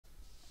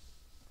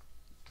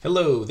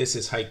Hello, this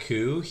is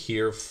Haiku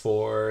here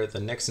for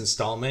the next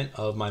installment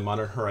of my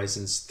Modern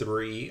Horizons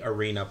 3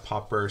 Arena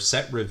Pauper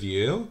set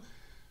review.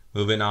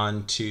 Moving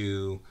on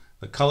to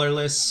the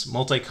colorless,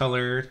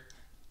 multicolored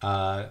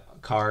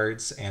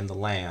cards and the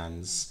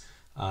lands.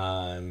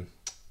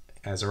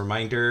 As a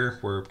reminder,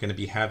 we're going to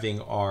be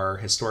having our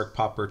Historic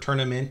Pauper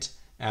tournament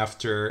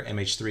after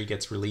MH3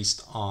 gets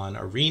released on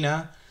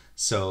Arena.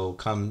 So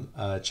come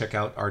check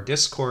out our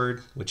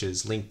Discord, which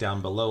is linked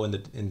down below in the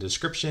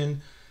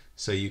description.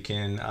 So you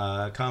can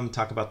come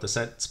talk about the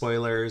set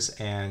spoilers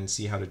and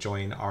see how to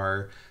join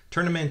our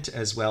tournament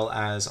as well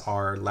as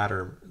our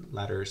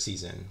ladder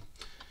season.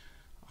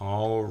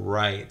 All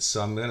right,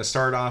 so I'm going to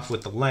start off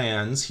with the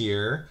lands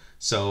here.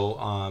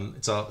 So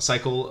it's a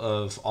cycle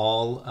of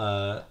all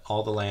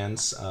the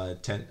lands,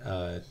 10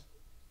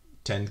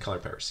 color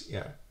pairs.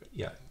 Yeah,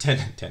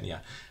 10, yeah.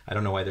 I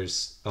don't know why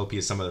there's OP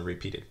as some of them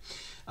repeated.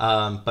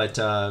 But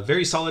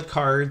very solid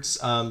cards.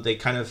 They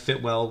kind of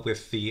fit well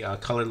with the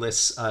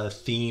colorless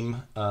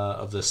theme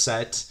of the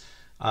set.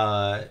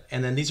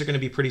 And then these are going to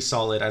be pretty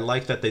solid. I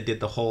like that they did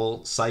the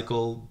whole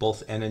cycle,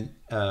 both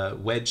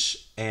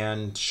wedge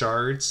and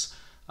shards.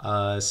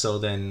 So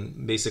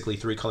then basically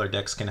 3-color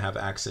decks can have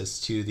access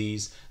to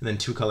these. And then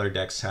 2-color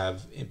decks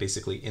have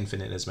basically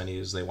infinite as many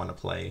as they want to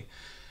play.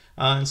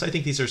 So I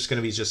think these are going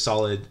to be just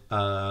solid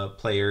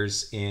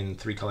players in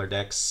 3-color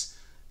decks.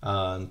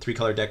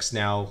 3-color decks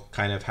now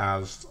kind of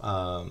have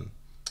a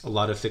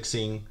lot of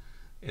fixing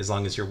as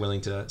long as you're willing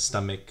to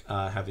stomach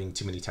having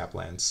too many tap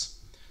lands.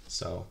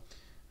 So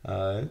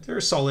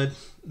they're solid.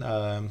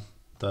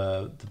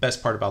 The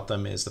best part about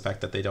them is the fact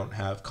that they don't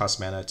have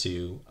cost mana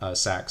to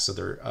sack. So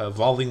they're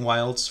evolving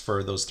wilds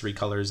for those 3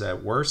 colors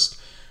at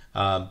worst.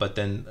 But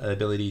then the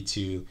ability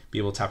to be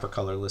able to tap for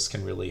colorless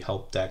can really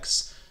help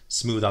decks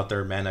smooth out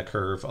their mana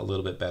curve a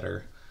little bit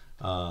better.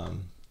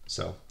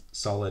 So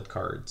solid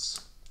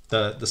cards.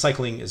 The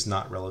cycling is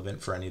not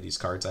relevant for any of these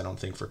cards, I don't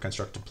think, for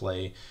constructed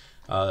play.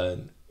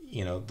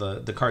 You know,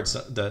 the cards,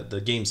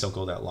 the games don't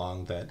go that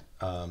long that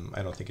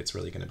I don't think it's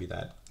really going to be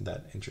that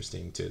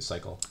interesting to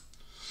cycle.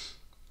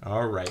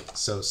 All right,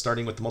 so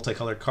starting with the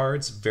multicolored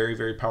cards, very,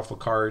 very powerful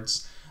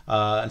cards.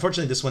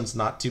 Unfortunately, this one's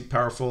not too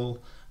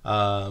powerful.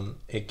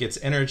 It gets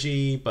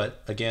energy,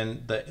 but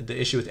again, the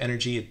issue with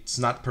energy, it's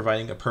not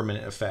providing a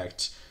permanent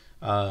effect.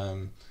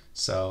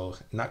 So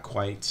not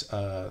quite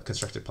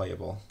constructed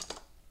playable.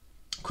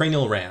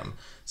 Cranial Ram.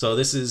 So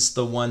this is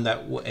the one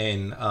that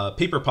in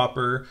Paper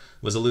Pauper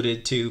was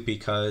alluded to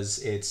because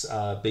it's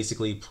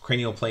basically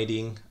cranial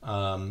plating,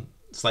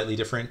 slightly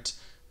different,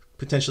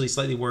 potentially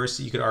slightly worse,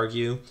 you could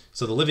argue.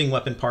 So the living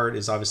weapon part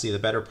is obviously the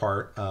better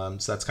part,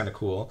 so that's kind of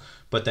cool.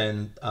 But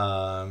then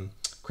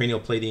cranial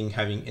plating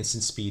having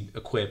instant speed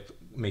equip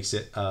makes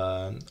it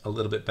a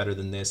little bit better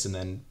than this, and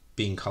then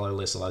being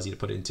colorless allows you to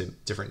put it into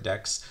different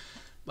decks.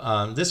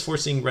 This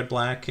forcing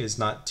red-black is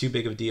not too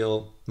big of a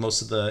deal.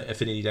 Most of the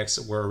affinity decks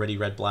were already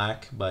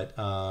red-black, but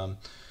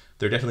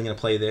they're definitely going to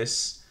play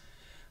this.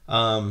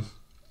 So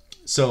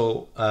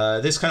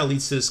this kind of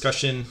leads to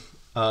discussion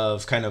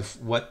of kind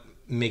of what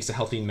makes a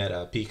healthy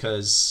meta,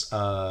 because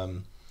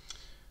Artifact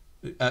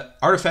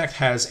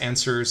has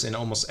answers in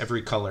almost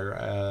every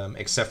color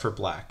except for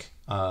black.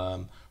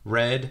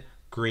 Red,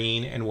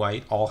 green, and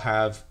white all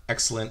have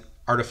excellent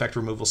artifact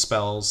removal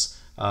spells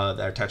that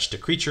are attached to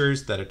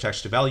creatures, that are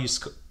attached to value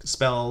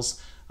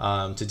spells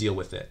to deal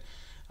with it.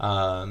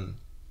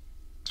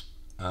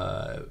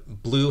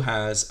 Blue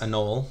has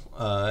Annul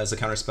as a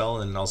counter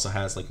spell, and also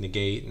has like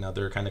Negate and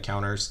other kind of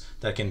counters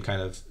that can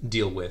kind of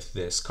deal with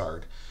this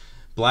card.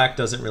 Black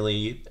doesn't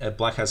really.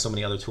 Black has so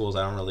many other tools,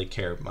 I don't really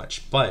care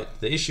much. But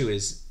the issue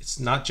is, it's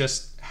not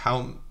just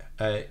how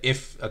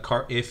if a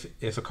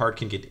card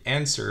can get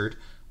answered,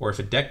 or if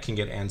a deck can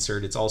get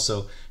answered, it's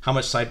also how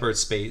much sideboard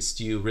space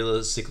do you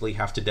realistically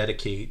have to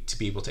dedicate to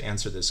be able to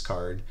answer this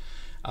card.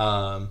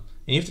 And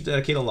you have to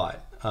dedicate a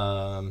lot.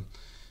 One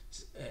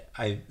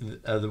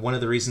of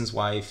the reasons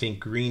why I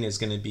think green is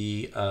going to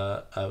be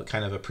a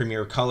kind of a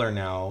premier color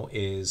now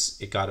is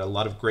it got a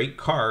lot of great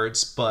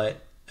cards,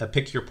 but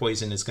Pick Your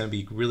Poison is going to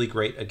be really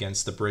great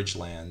against the bridge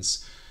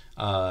lands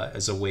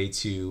as a way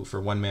for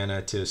 1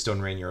 mana to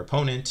Stone Rain your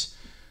opponent.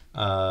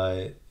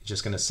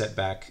 Just going to set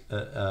back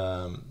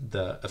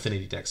the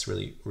affinity decks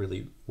really,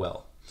 really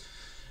well.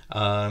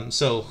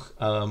 So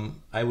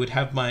I would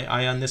have my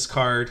eye on this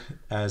card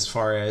as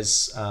far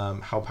as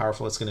how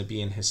powerful it's going to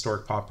be in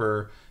Historic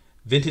Pauper.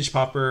 Vintage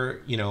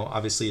Pauper, you know,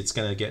 obviously it's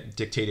going to get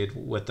dictated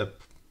what the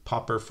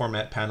Pauper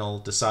format panel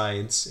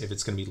decides if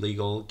it's going to be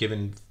legal.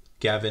 Given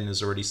Gavin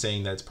is already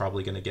saying that it's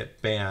probably going to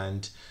get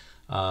banned,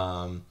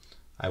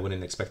 I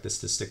wouldn't expect this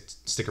to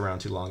stick around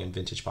too long in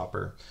Vintage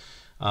Pauper.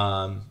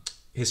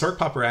 Historic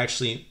Pauper,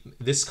 actually,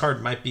 this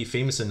card might be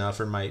famous enough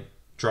or might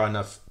draw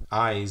enough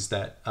eyes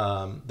that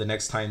the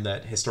next time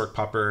that Historic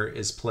Pauper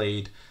is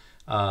played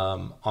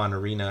on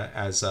Arena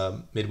as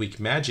a midweek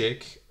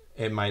Magic,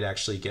 it might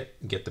actually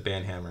get the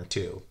ban hammer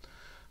too.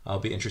 I'll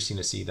be interesting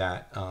to see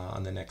that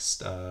on the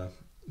next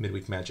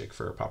midweek Magic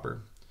for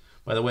Pauper.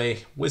 By the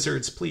way,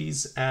 Wizards,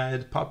 please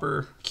add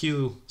Pauper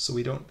Q so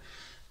we don't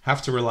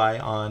have to rely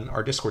on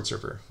our Discord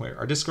server. Where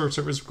our Discord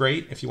server is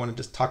great if you want to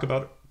just talk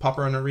about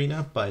Pauper on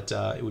Arena, but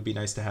it would be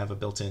nice to have a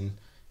built-in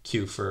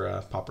queue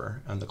for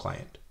Pauper on the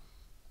client.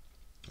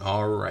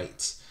 All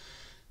right.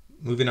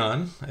 Moving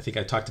on, I think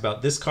I talked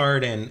about this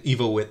card and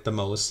EvoWit the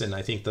most, and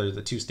I think they're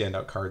the two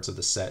standout cards of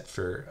the set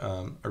for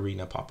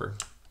Arena Pauper.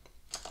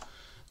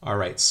 All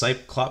right,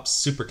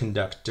 Cyclops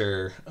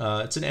Superconductor.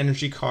 It's an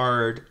energy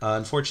card.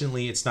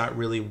 Unfortunately, it's not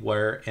really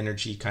where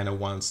energy kind of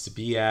wants to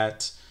be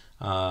at.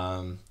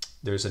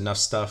 There's enough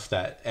stuff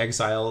that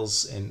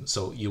exiles, and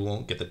so you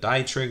won't get the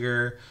die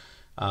trigger.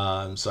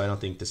 So I don't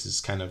think this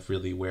is kind of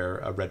really where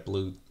a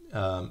red-blue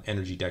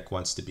energy deck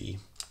wants to be.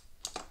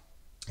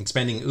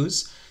 Expanding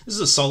Ooze. This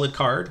is a solid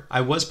card.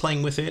 I was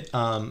playing with it,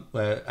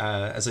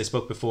 as I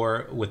spoke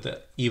before, with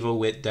the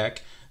EvoWit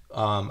deck.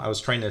 I was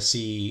trying to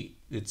see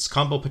its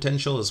combo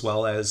potential as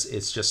well as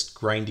its just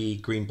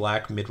grindy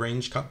green-black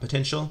mid-range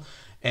potential.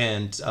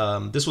 And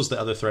this was the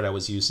other thread I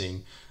was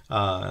using.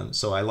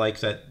 So I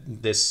like that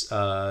this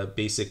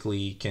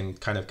basically can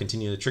kind of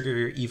continue to trigger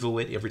your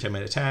EvoWit every time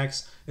it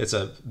attacks. It's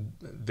a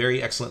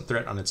very excellent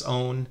threat on its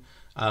own.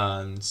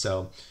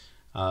 So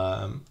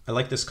I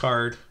like this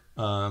card.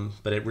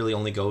 But it really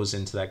only goes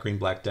into that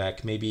green-black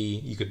deck. Maybe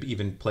you could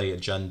even play a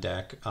Jund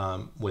deck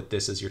with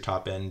this as your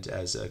top end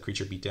as a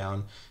creature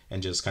beatdown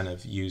and just kind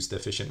of use the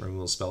efficient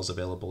removal spells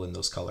available in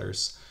those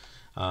colors.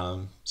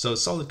 So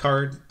solid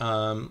card.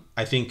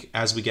 I think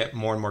as we get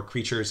more and more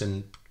creatures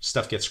and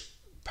stuff gets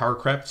power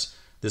crept,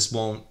 this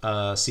won't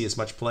see as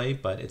much play,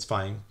 but it's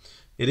fine.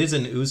 It is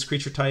an ooze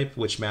creature type,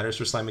 which matters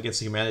for Slime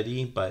Against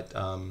Humanity, but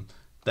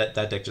that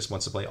deck just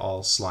wants to play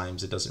all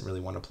slimes. It doesn't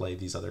really want to play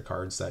these other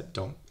cards that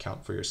don't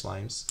count for your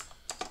slimes.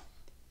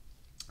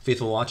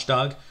 Faithful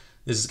Watchdog.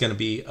 This is going to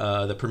be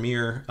the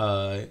premier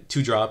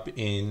 2-drop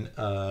in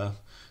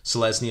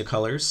Selesnya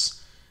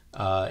colors.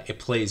 It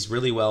plays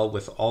really well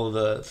with all of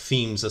the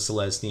themes of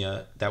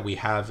Selesnya that we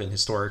have in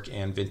Historic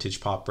and Vintage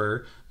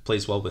Pauper.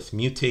 Plays well with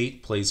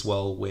Mutate, plays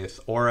well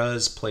with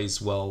Auras,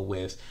 plays well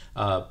with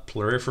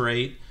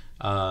Proliferate.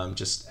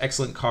 Just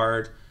excellent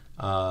card.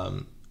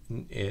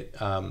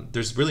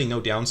 There's really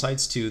no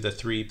downsides to the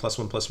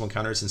 3+1/+1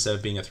 counters instead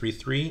of being a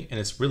 3/3, and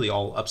it's really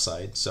all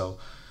upside. So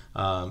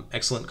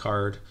excellent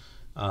card.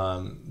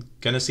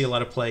 Gonna see a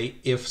lot of play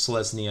if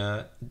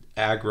Selesnya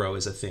aggro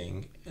is a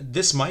thing.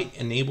 This might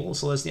enable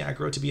Selesnya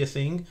aggro to be a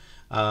thing,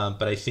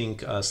 but I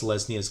think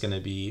Selesnya is going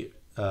to be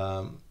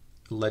kind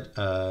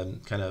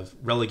of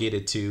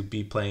relegated to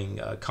be playing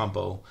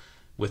combo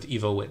with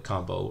EvoWit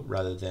combo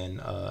rather than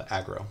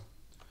aggro.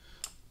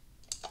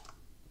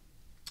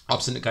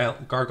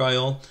 Obstinate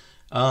Gargoyle.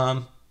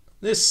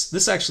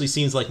 This actually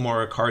seems like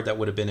more a card that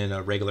would have been in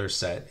a regular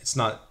set. It's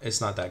not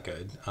that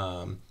good.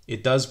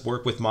 It does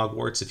work with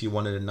Mogwarts if you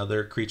wanted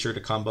another creature to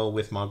combo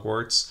with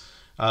Mogwarts,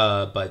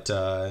 but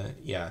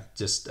yeah,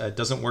 just it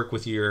doesn't work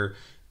with your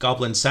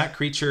Goblin sack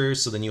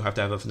creatures. So then you have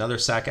to have another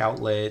sack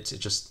outlet.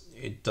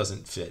 It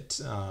doesn't fit,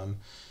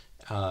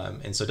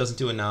 and so it doesn't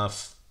do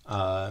enough.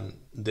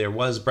 There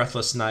was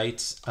Breathless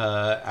Night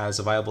as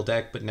a viable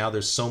deck, but now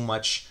there's so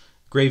much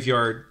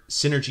graveyard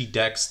synergy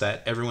decks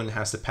that everyone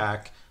has to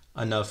pack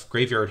enough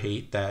graveyard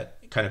hate that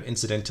kind of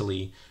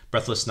incidentally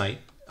Breathless Night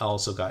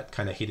also got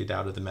kind of hated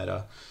out of the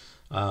meta.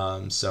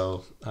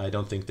 So I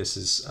don't think this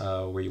is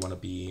where you want to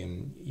be,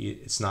 and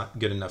it's not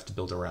good enough to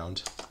build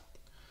around.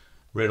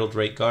 Riddled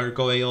Rate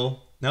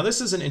Gargoyle. Now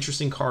this is an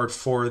interesting card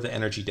for the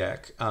energy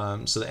deck.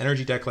 So the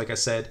energy deck, like I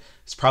said,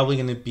 is probably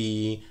going to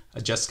be a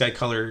Jeskai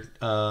color,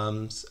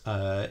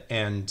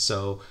 and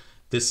so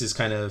this is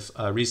kind of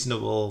a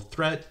reasonable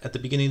threat at the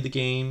beginning of the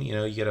game. You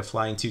know, you get a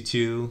flying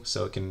 2/2,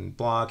 so it can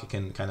block, it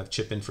can kind of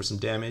chip in for some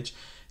damage.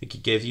 It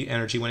could give you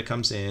energy when it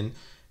comes in.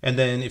 And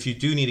then if you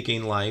do need to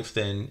gain life,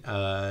 then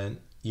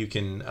you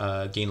can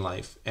gain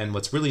life. And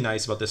what's really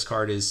nice about this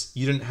card is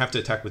you didn't have to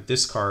attack with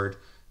this card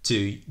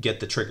to get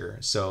the trigger.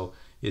 So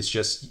it's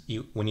just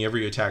whenever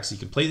you attack, so you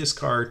can play this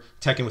card,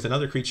 attack in with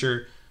another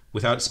creature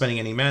without spending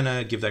any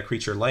mana, give that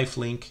creature life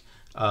link,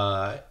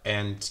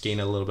 and gain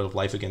a little bit of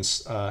life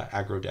against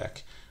aggro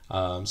deck.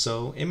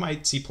 So it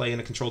might see play in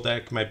a control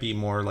deck, might be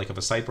more like of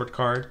a sideboard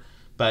card,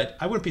 but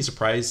I wouldn't be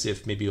surprised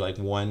if maybe like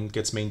one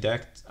gets main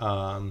deck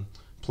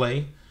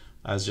play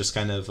as just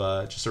kind of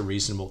just a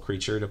reasonable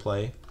creature to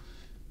play.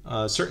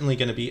 Certainly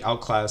going to be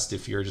outclassed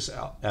if you're just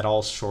at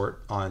all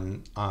short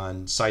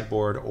on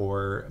sideboard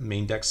or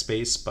main deck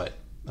space, but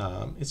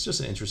it's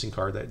just an interesting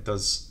card that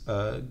does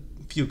a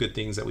few good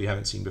things that we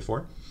haven't seen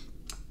before.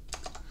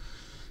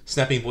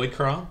 Snapping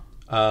Voidcraw.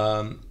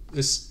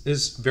 This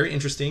is very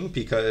interesting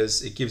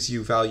because it gives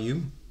you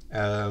value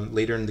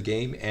later in the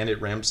game and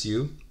it ramps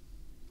you.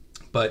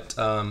 But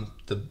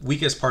the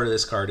weakest part of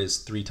this card is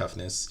 3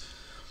 toughness.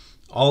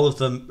 All of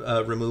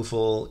the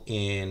removal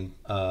in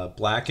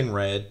black and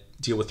red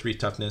deal with 3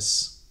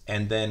 toughness,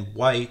 and then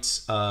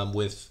white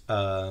with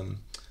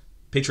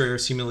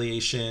Patriarch's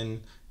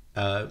Humiliation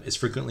is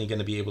frequently going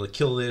to be able to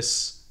kill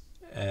this.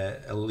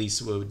 At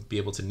least would be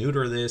able to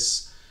neuter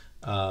this.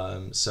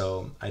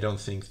 So I don't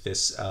think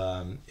this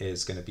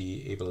is going to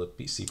be able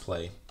to see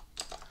play.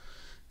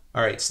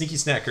 All right, Sneaky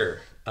Snacker.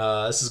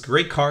 This is a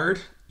great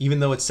card. Even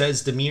though it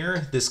says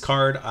Dimir, this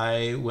card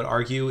I would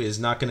argue is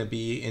not going to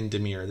be in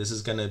Dimir. This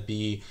is going to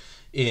be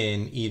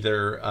in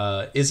either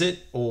Izzet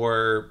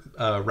or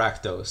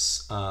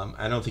Rakdos.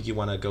 I don't think you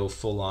want to go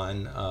full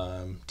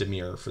on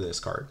Dimir for this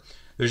card.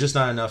 There's just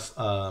not enough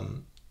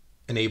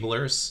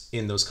enablers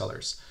in those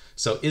colors.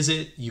 So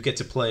Izzet, you get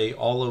to play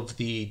all of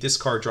the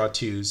discard draw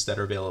twos that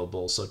are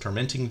available. So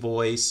Tormenting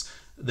Voice,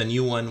 the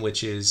new one,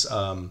 which is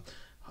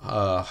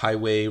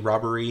Highway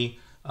Robbery.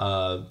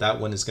 That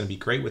one is going to be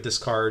great with this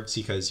card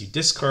because you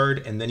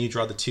discard and then you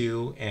draw the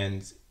two.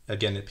 And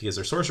again, because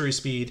they're sorcery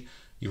speed,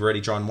 you've already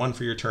drawn one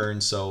for your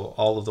turn. So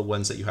all of the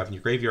ones that you have in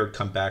your graveyard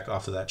come back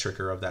off of that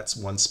trigger of that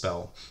one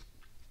spell.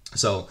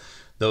 So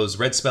those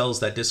red spells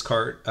that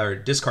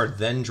discard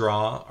then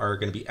draw are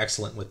going to be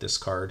excellent with this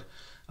card.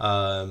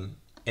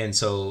 And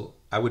so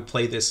I would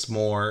play this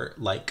more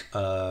like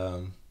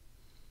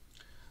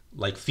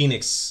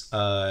Phoenix.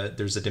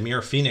 There's a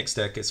Dimir Phoenix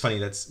deck. It's funny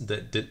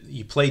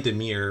you play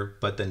Dimir,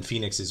 but then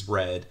Phoenix is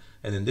red,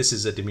 and then this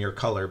is a Dimir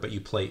color, but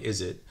you play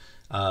Izzet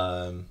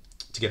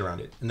to get around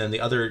it. And then the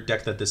other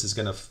deck that this is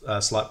going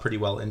to slot pretty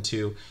well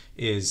into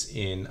is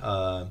in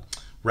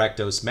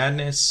Rakdos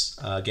Madness.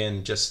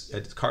 Again, just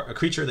a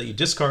creature that you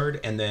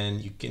discard, and then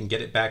you can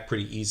get it back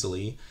pretty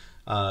easily.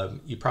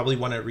 You probably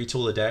want to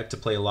retool the deck to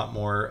play a lot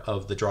more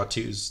of the draw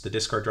twos, the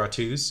discard draw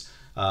twos.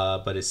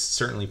 But it's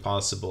certainly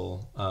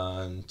possible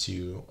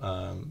to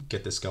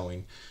get this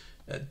going.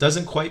 It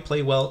doesn't quite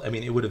play well. I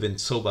mean, it would have been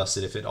so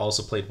busted if it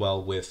also played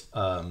well with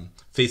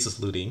Faceless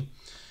Looting,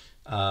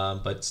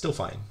 but still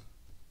fine.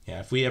 Yeah,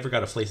 if we ever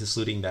got a Faceless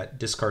Looting that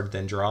discard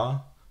then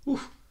draw, whew.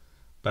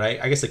 But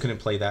I guess they couldn't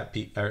play that,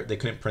 or they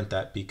couldn't print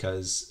that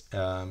because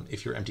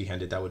if you're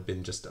empty-handed, that would have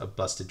been just a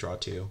busted draw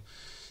too.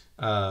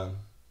 But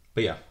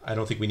yeah, I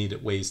don't think we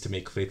need ways to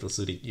make Faithless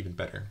Looting even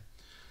better.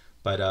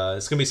 But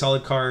it's going to be a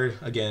solid card.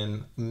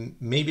 Again,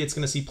 maybe it's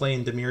going to see play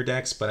in Dimir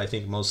decks, but I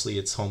think mostly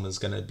its home is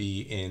going to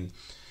be in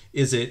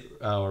Izzet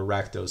or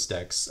Rakdos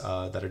decks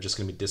that are just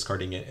going to be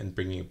discarding it and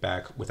bringing it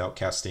back without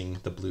casting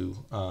the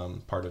blue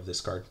part of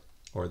this card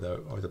or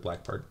the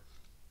black part.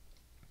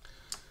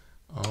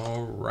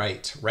 All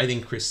right,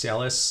 Writhing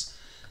Chrysalis.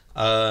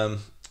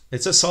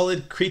 It's a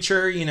solid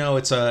creature. You know,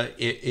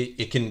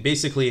 it can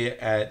basically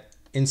at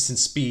instant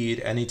speed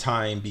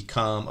anytime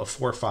become a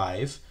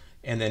 4/5.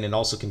 And then it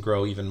also can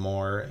grow even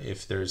more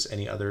if there's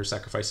any other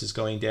sacrifices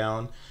going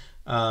down.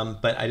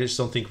 But I just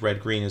don't think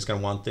red-green is going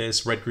to want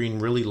this. Red-green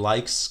really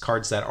likes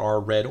cards that are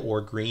red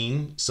or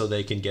green so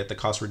they can get the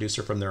cost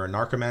reducer from their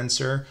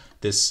Anarchomancer.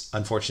 This,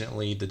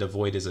 unfortunately, the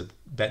Devoid is a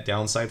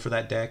downside for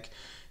that deck.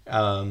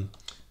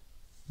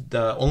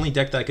 The only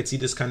deck that I could see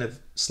this kind of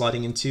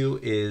slotting into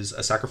is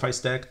a sacrifice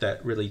deck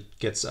that really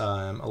gets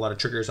a lot of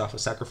triggers off of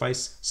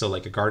sacrifice. So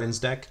like a Gardens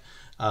deck.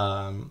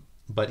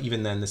 But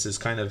even then, this is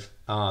kind of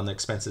on the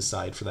expensive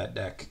side for that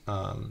deck,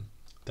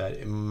 that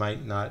it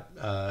might not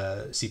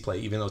see play,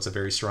 even though it's a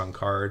very strong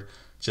card.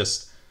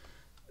 Just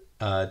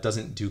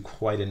doesn't do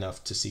quite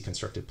enough to see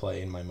constructed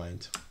play in my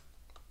mind.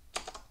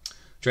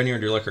 Drenir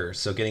and Lurker,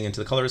 so getting into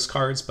the colorless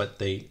cards, but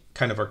they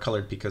kind of are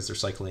colored because their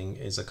cycling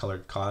is a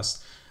colored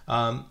cost.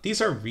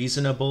 These are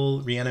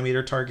reasonable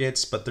reanimator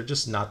targets, but they're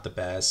just not the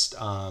best.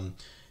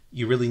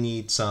 You really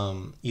need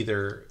some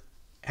either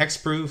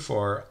hexproof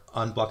or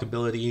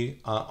unblockability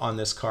on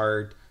this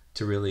card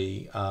to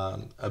really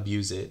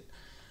abuse it.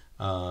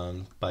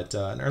 But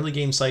an early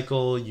game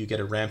cycle, you get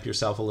to ramp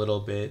yourself a little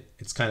bit.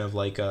 It's kind of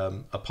like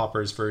a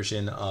Pauper's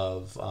version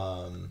of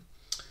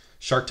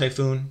Shark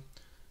Typhoon,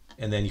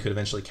 and then you could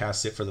eventually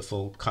cast it for the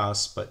full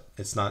cost, but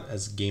it's not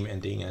as game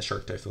ending as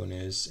Shark Typhoon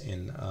is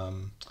in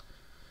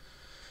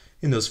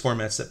those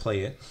formats that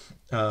play it.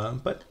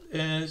 But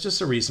it's just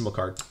a reasonable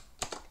card.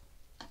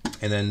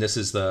 And then this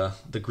is the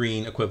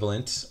green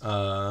equivalent.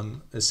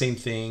 The same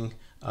thing.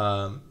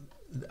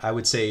 I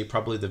would say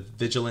probably the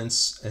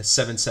Vigilance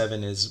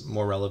 7/7 is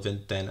more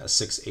relevant than a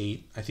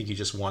 6/8. I think you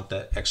just want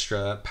that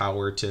extra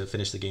power to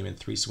finish the game in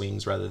 3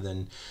 swings rather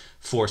than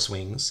 4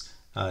 swings,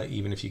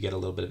 even if you get a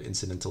little bit of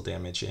incidental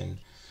damage in.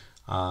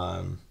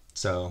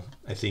 So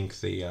I think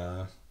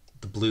the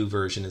blue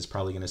version is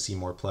probably going to see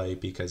more play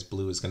because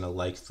blue is going to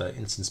like the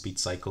instant speed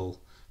cycle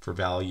for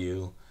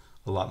value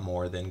a lot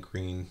more than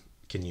green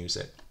can use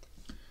it.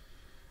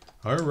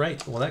 All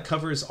right, well that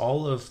covers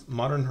all of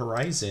Modern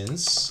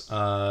Horizons.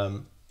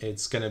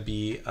 It's going to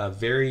be a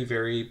very,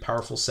 very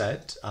powerful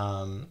set.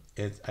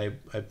 I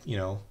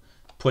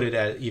put it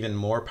at even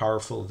more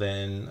powerful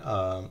than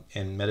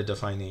and meta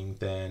defining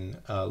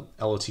than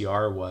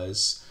LOTR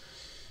was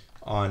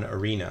on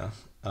Arena.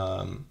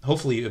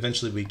 Hopefully,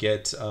 eventually we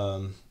get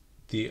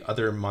the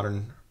other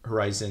Modern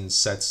Horizons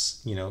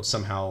sets,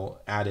 somehow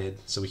added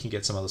so we can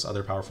get some of those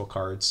other powerful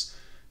cards.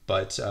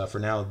 But for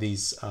now,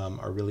 these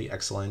are really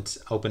excellent.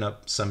 Open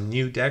up some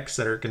new decks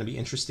that are going to be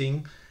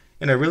interesting.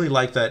 And I really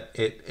like that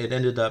it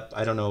ended up,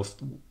 I don't know if,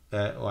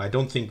 I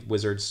don't think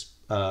Wizards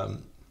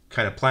kind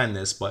of planned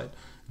this, but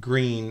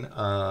green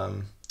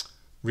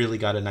really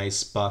got a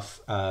nice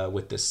buff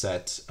with this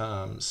set.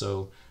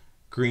 So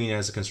green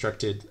as a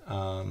constructed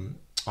on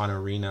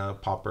Arena,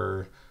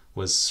 Pauper,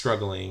 was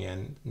struggling,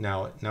 and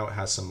now it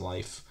has some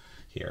life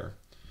here.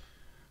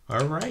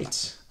 All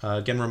right.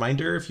 Again,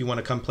 reminder, if you want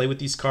to come play with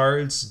these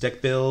cards,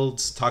 deck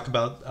builds, talk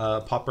about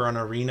Pauper on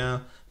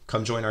Arena,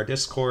 come join our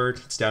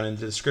Discord. It's down in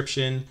the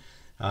description.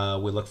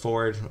 We look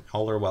forward.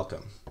 All are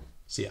welcome.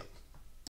 See ya.